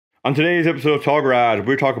On today's episode of Tall Garage,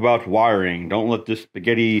 we're talking about wiring. Don't let this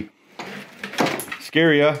spaghetti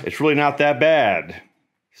scare you. It's really not that bad.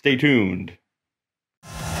 Stay tuned.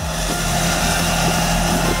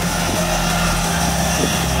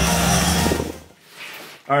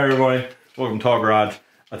 Alright everybody, welcome to Tall Garage.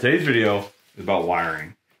 Today's video is about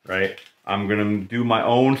wiring, right? I'm going to do my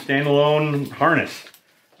own standalone harness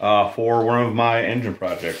for one of my engine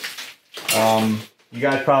projects. You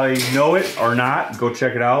guys probably know it or not. Go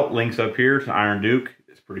check it out. Links up here. It's an Iron Duke.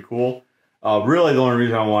 It's pretty cool. Really, the only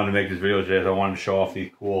reason I wanted to make this video today is I wanted to show off these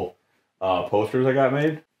cool posters I got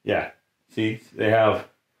made. Yeah, see, they have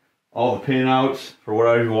all the pinouts for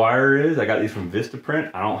whatever the wire is. I got these from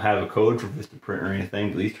Vistaprint. I don't have a code for Vistaprint or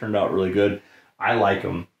anything, but these turned out really good. I like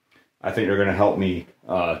them. I think they're going to help me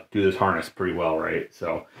do this harness pretty well, right?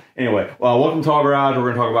 So, anyway, welcome to Tall Garage. We're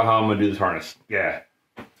going to talk about how I'm going to do this harness. Yeah.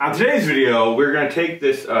 On today's video, we're going to take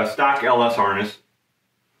this stock LS harness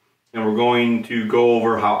and we're going to go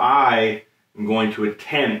over how I am going to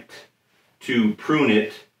attempt to prune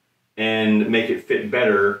it and make it fit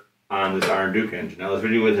better on this Iron Duke engine. Now this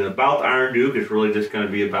video isn't about the Iron Duke, it's really just going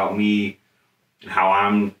to be about me and how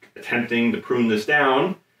I'm attempting to prune this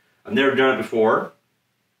down. I've never done it before.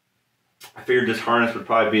 I figured this harness would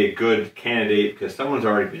probably be a good candidate because someone's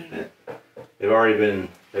already been in it. They've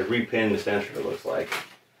repinned the sensor, it looks like.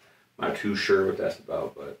 I'm not too sure what that's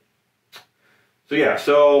about, but... So yeah,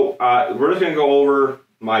 we're just going to go over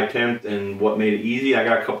my attempt and what made it easy. I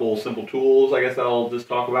got a couple simple tools I guess I'll just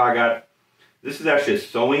talk about. This is actually a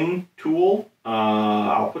sewing tool.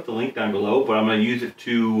 I'll put the link down below, but I'm going to use it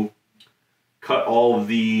to cut all of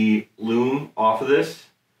the loom off of this.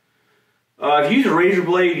 If you use a razor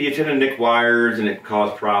blade, you tend to nick wires and it can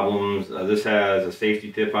cause problems. This has a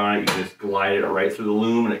safety tip on it. You can just glide it right through the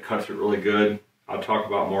loom and it cuts it really good. I'll talk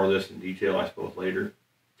about more of this in detail, I suppose, later.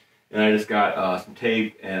 And I just got some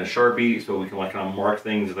tape and a Sharpie so we can kind of mark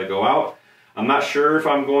things as I go out. I'm not sure if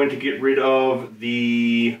I'm going to get rid of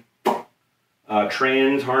the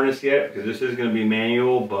trans harness yet because this is going to be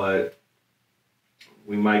manual, but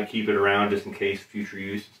we might keep it around just in case future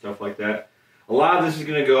use and stuff like that. A lot of this is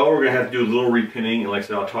going to go. We're going to have to do a little repinning, and like I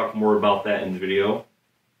said, I'll talk more about that in the video.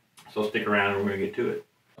 So stick around and we're going to get to it.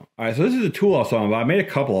 All right, so this is the tool I was talking about. I made a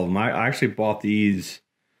couple of them. I actually bought these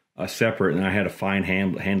separate, and I had a fine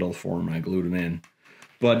handle for them, and I glued them in.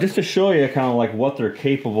 But just to show you kind of like what they're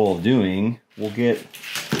capable of doing, we'll get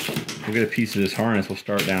a piece of this harness. We'll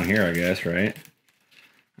start down here, I guess, right?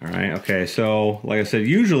 All right, okay, so like I said,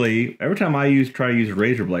 usually every time I try to use a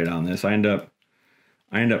razor blade on this, I end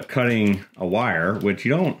up cutting a wire, which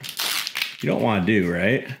you don't want to do,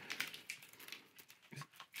 right?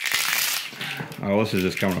 Oh, this is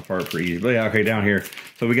just coming apart pretty easy. But yeah, okay, down here.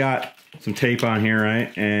 So we got some tape on here,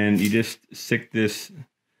 right? And you just stick this,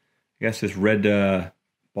 I guess, this red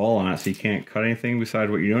ball on it so you can't cut anything besides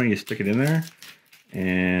what you're doing. You stick it in there,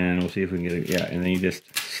 and we'll see if we can get it. Yeah, and then you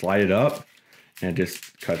just slide it up, and it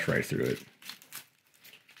just cuts right through it.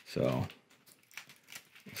 So,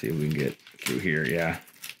 let's see if we can get through here. Yeah.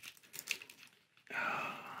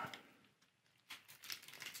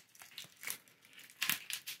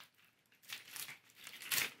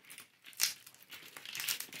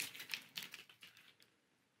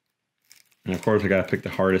 And of course I gotta pick the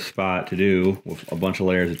hardest spot to do with a bunch of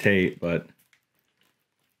layers of tape, but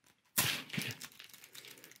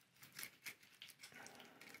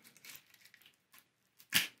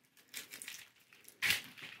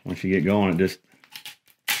once you get going, it just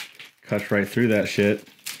cuts right through that shit.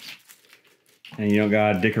 And you don't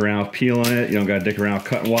gotta dick around peeling it, you don't gotta dick around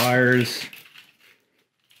cutting wires,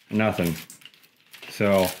 nothing.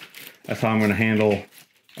 So that's how I'm gonna handle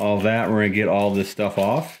all of that. We're gonna get all this stuff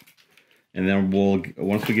off. And then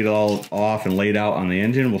once we get it all off and laid out on the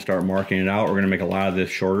engine, we'll start marking it out. We're going to make a lot of this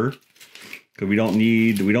shorter because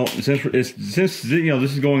since you know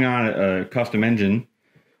this is going on a custom engine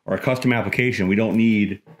or a custom application, we don't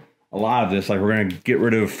need a lot of this. Like we're going to get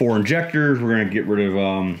rid of 4 injectors, we're going to get rid of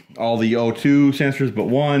all the O2 sensors but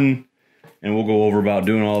one, and we'll go over about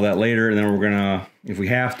doing all that later. And then we're going to, if we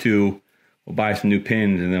have to, we'll buy some new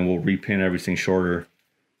pins and then we'll repin everything shorter.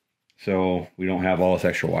 So we don't have all this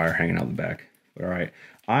extra wire hanging out the back. All right,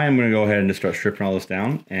 I am going to go ahead and just start stripping all this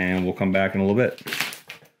down, and we'll come back in a little bit.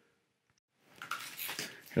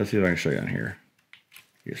 Let's see if I can show you on here.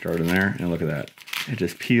 Get started in there, and look at that. It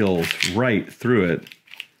just peels right through it.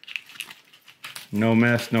 No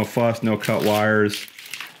mess, no fuss, no cut wires.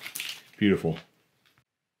 Beautiful.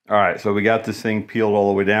 All right, so we got this thing peeled all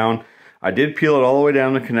the way down. I did peel it all the way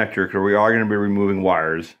down the connector because we are going to be removing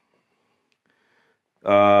wires.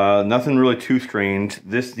 Nothing really too strange.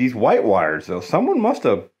 These white wires though, someone must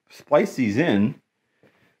have spliced these in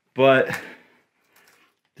but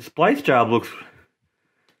the splice job looks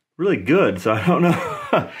really good, so I don't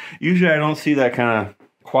know. Usually I don't see that kind of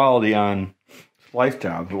quality on splice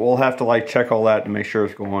jobs, but we'll have to like check all that to make sure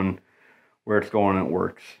it's going where it's going and it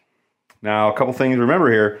works. Now, a couple things to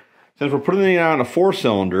remember here. Since we're putting it on a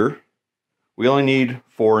 4-cylinder, we only need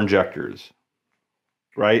 4 injectors,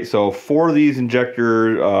 right? So 4 of these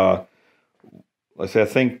injectors, let's say,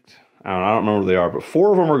 I don't remember where they are, but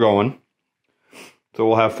 4 of them are going. So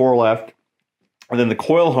we'll have 4 left. And then the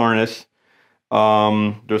coil harness,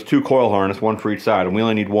 there's 2 coil harness, 1 for each side, and we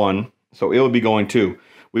only need 1. So it would be going 2.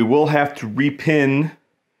 We will have to repin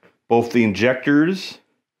both the injectors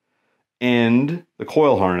and the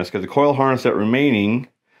coil harness, because the coil harness that remaining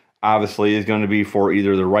obviously is going to be for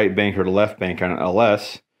either the right bank or the left bank on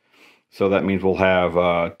LS. So that means we'll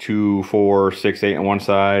have 2, 4, 6, 8 on one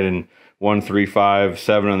side and 1, 3, 5,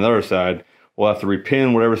 7 on the other side. We'll have to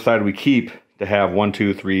repin whatever side we keep to have 1,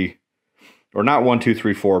 2, 3, or not 1, 2,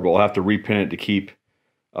 3, 4, but we'll have to repin it to keep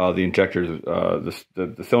the injectors,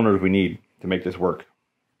 the cylinders we need to make this work.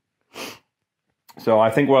 So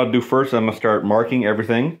I think what I'll do first, I'm going to start marking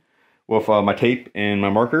everything with my tape and my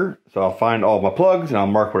marker. So I'll find all of my plugs and I'll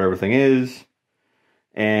mark what everything is.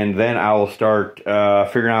 And then I will start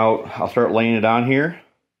figuring out, I'll start laying it on here.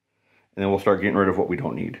 And then we'll start getting rid of what we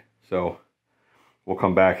don't need. So we'll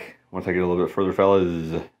come back once I get a little bit further,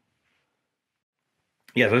 fellas.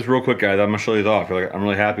 Yeah, so just real quick, guys, I'm going to show you off. I'm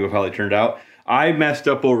really happy with how they turned out. I messed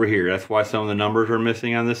up over here. That's why some of the numbers are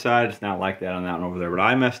missing on this side. It's not like that on that one over there. But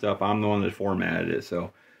I messed up. I'm the one that formatted it.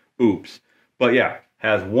 So, oops. But yeah,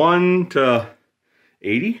 has 1 to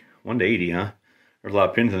 80? 1 to 80, huh? There's a lot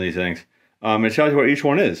of pins in these things. It tells you what each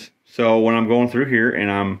one is. So when I'm going through here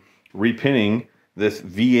and I'm repinning this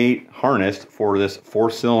V8 harness for this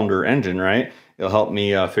 4-cylinder engine, right? It'll help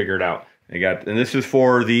me figure it out. And this is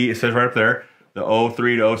for the, it says right up there, the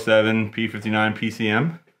 03 to 07 P59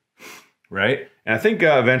 PCM, right? And I think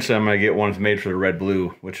eventually I'm going to get ones made for the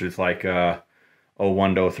red-blue, which is like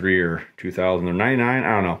 01 to 03 or 2000 or 99, I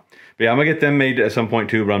don't know. But yeah, I'm going to get them made at some point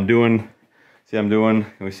too, but I'm doing, can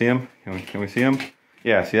we see them? Can we see them?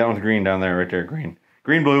 Yeah, see that one's green down there, right there, green.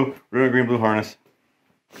 Green, blue, really green, blue harness.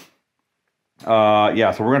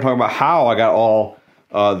 Yeah, so we're going to talk about how I got all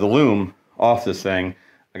the loom off this thing.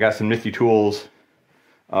 I got some nifty tools,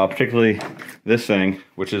 particularly this thing,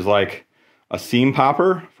 which is like a seam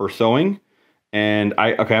popper for sewing. And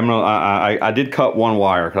I did cut one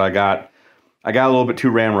wire because I got a little bit too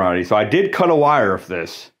ramroddy. So I did cut a wire of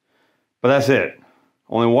this, but that's it.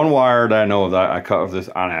 Only one wire that I know of that I cut of this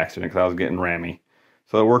on accident because I was getting rammy.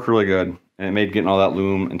 So it worked really good, and it made getting all that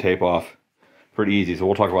loom and tape off pretty easy. So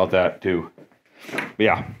we'll talk about that too. But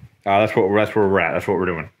yeah, that's where we're at. That's what we're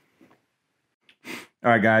doing.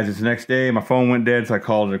 All right, guys, it's the next day. My phone went dead, so I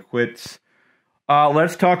called it quits.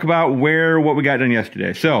 Let's talk about what we got done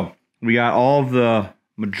yesterday. So we got all of the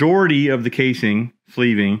majority of the casing,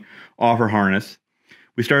 sleeving, off our harness.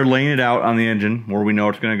 We started laying it out on the engine where we know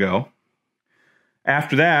it's going to go.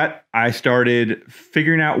 After that, I started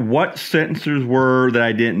figuring out what sensors were that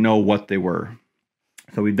I didn't know what they were.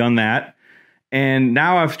 So we've done that. And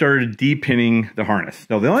now I've started depinning the harness.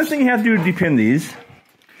 So the only thing you have to do to depin these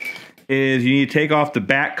is you need to take off the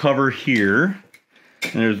back cover here.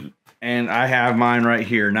 And I have mine right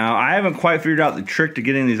here. Now, I haven't quite figured out the trick to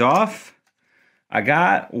getting these off. I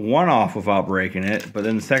got one off without breaking it, but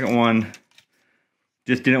then the second one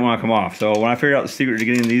just didn't want to come off. So when I figured out the secret to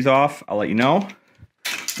getting these off, I'll let you know.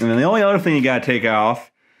 And then the only other thing you got to take off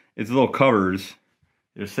is the little covers.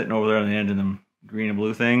 They're sitting over there on the end of them green and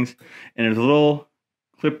blue things. And there's a little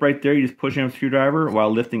clip right there. You just push in with a screwdriver while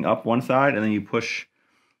lifting up one side, and then you push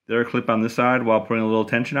the other clip on this side while putting a little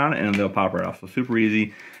tension on it, and they'll pop right off. So super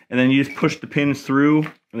easy. And then you just push the pins through,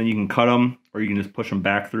 and then you can cut them, or you can just push them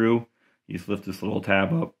back through. You just lift this little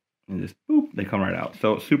tab up, and just boop, they come right out.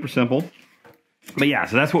 So super simple. But yeah,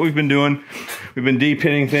 so that's what we've been doing. We've been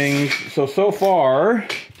depinning things. So far,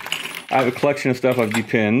 I have a collection of stuff I've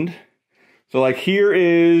depinned. So like here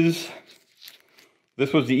is,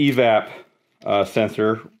 this was the evap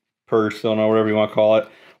sensor, purge cylinder, whatever you want to call it.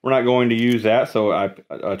 We're not going to use that, so I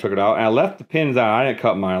took it out. And I left the pins on. I didn't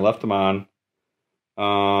cut mine. I left them on.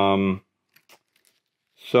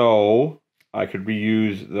 So I could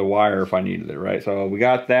reuse the wire if I needed it, right? So we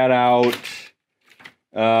got that out.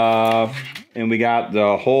 And we got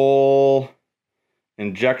the whole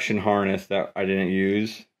injection harness that I didn't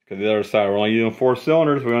use. Because the other side, we're only using 4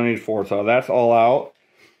 cylinders. We only need 4. So that's all out.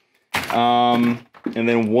 And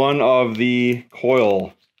then one of the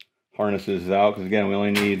coil harnesses is out. Because again, we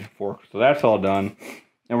only need 4. So that's all done.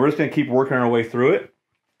 And we're just going to keep working our way through it.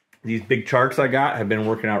 These big charts I got have been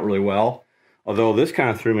working out really well. Although this kind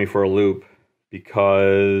of threw me for a loop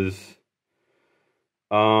because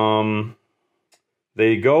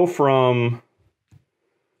they go from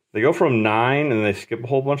 9 and they skip a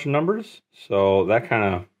whole bunch of numbers. So that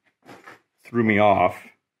kind of threw me off.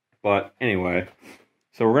 But anyway,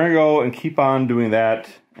 so we're gonna go and keep on doing that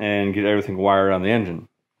and get everything wired on the engine.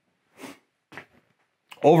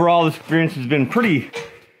 Overall, this experience has been pretty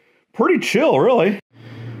chill, really.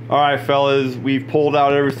 All right, fellas, we've pulled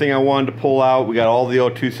out everything I wanted to pull out. We got all the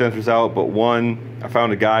O2 sensors out, but one, I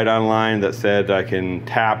found a guide online that said I can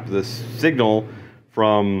tap the signal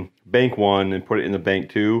from bank 1 and put it in the bank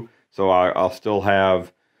 2. So I'll still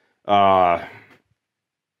have, closed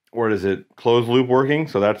loop working.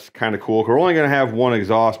 So that's kind of cool. We're only gonna have one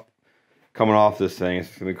exhaust coming off this thing.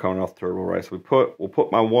 It's gonna be coming off the turbo, right? So we'll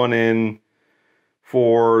put my one in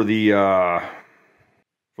for the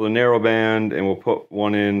narrow band, and we'll put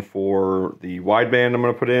one in for the wide band I'm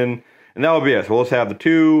going to put in, and that will be it. So we'll just have the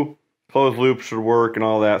 2 closed loops should work and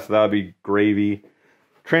all that, so that'll be gravy.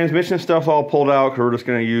 Transmission stuff's all pulled out because we're just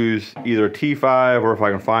going to use either a T5 or if I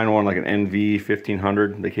can find one like an NV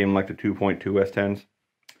 1500. They came in like the 2.2 S10s.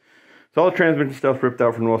 So all the transmission stuff's ripped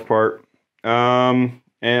out for the most part. And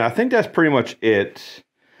I think that's pretty much it.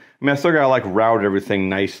 I mean, I still got to like route everything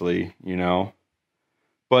nicely, you know.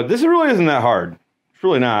 But this really isn't that hard. It's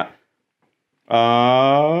really not.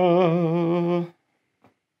 All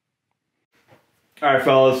right,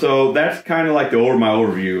 fellas. So that's kind of like my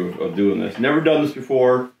overview of doing this. Never done this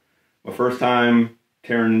before. My first time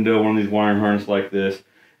tearing into one of these wiring harnesses like this.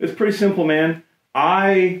 It's pretty simple, man.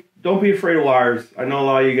 Don't be afraid of wires. I know a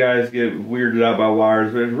lot of you guys get weirded out by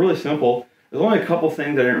wires, but it's really simple. There's only a couple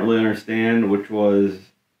things I didn't really understand, which was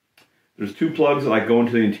there's 2 plugs that like go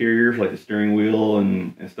into the interiors, like the steering wheel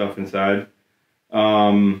and stuff inside.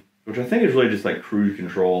 Which I think is really just like cruise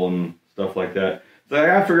control and stuff like that. So I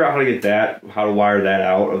gotta figure out how to get that, how to wire that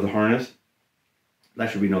out of the harness.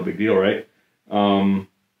 That should be no big deal, right? I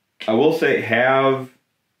will say have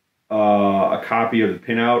a copy of the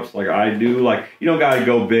pinouts like I do. Like, you don't gotta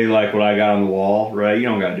go big like what I got on the wall, right? You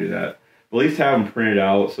don't gotta do that. But at least have them printed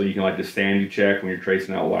out so you can like just sanity check when you're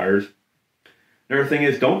tracing out wires. Another thing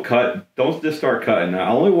is don't just start cutting. I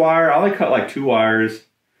only cut like 2 wires.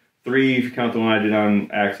 3 if you count the one I did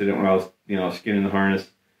on accident when I was, skinning the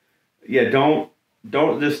harness. Yeah, don't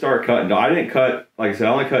just start cutting. I didn't cut, like I said,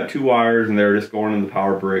 I only cut 2 wires and they were just going in the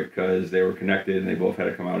power brick because they were connected and they both had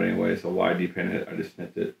to come out anyway. So why depin it? I just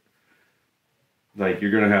snipped it. Like,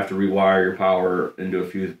 you're gonna have to rewire your power into a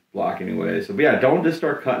fuse block anyway. So, but yeah, don't just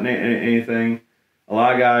start cutting anything. A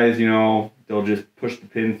lot of guys, they'll just push the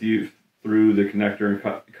pin through the connector and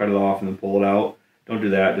cut it off and then pull it out. Don't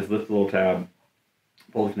do that. Just lift the little tab.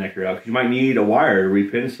 Pull the connector out because you might need a wire to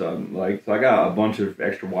repin some. So I got a bunch of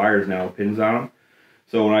extra wires now with pins on them.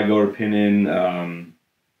 So when I go to pin in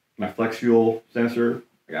my flex fuel sensor,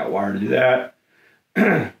 I got a wire to do that.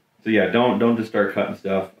 So yeah, don't just start cutting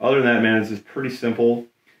stuff. Other than that, man, it's just pretty simple.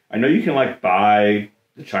 I know you can like buy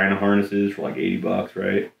the China harnesses for like 80 bucks,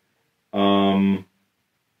 right? I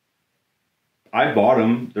bought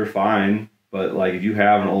them. They're fine, but like if you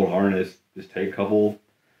have an old harness, just take a couple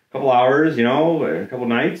hours, a couple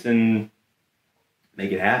nights, and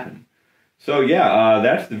make it happen. So yeah,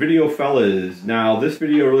 that's the video, fellas. Now, this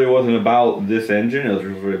video really wasn't about this engine. It was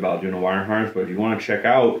really about doing a wiring harness. But if you want to check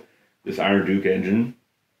out this Iron Duke engine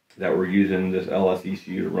that we're using this LS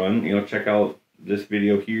ECU to run, check out this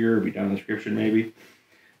video here. It'll be down in the description maybe.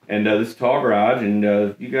 And this is Tall Garage. And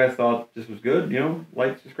if you guys thought this was good,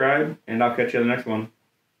 like, subscribe, and I'll catch you on the next one.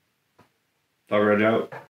 Tall Garage out.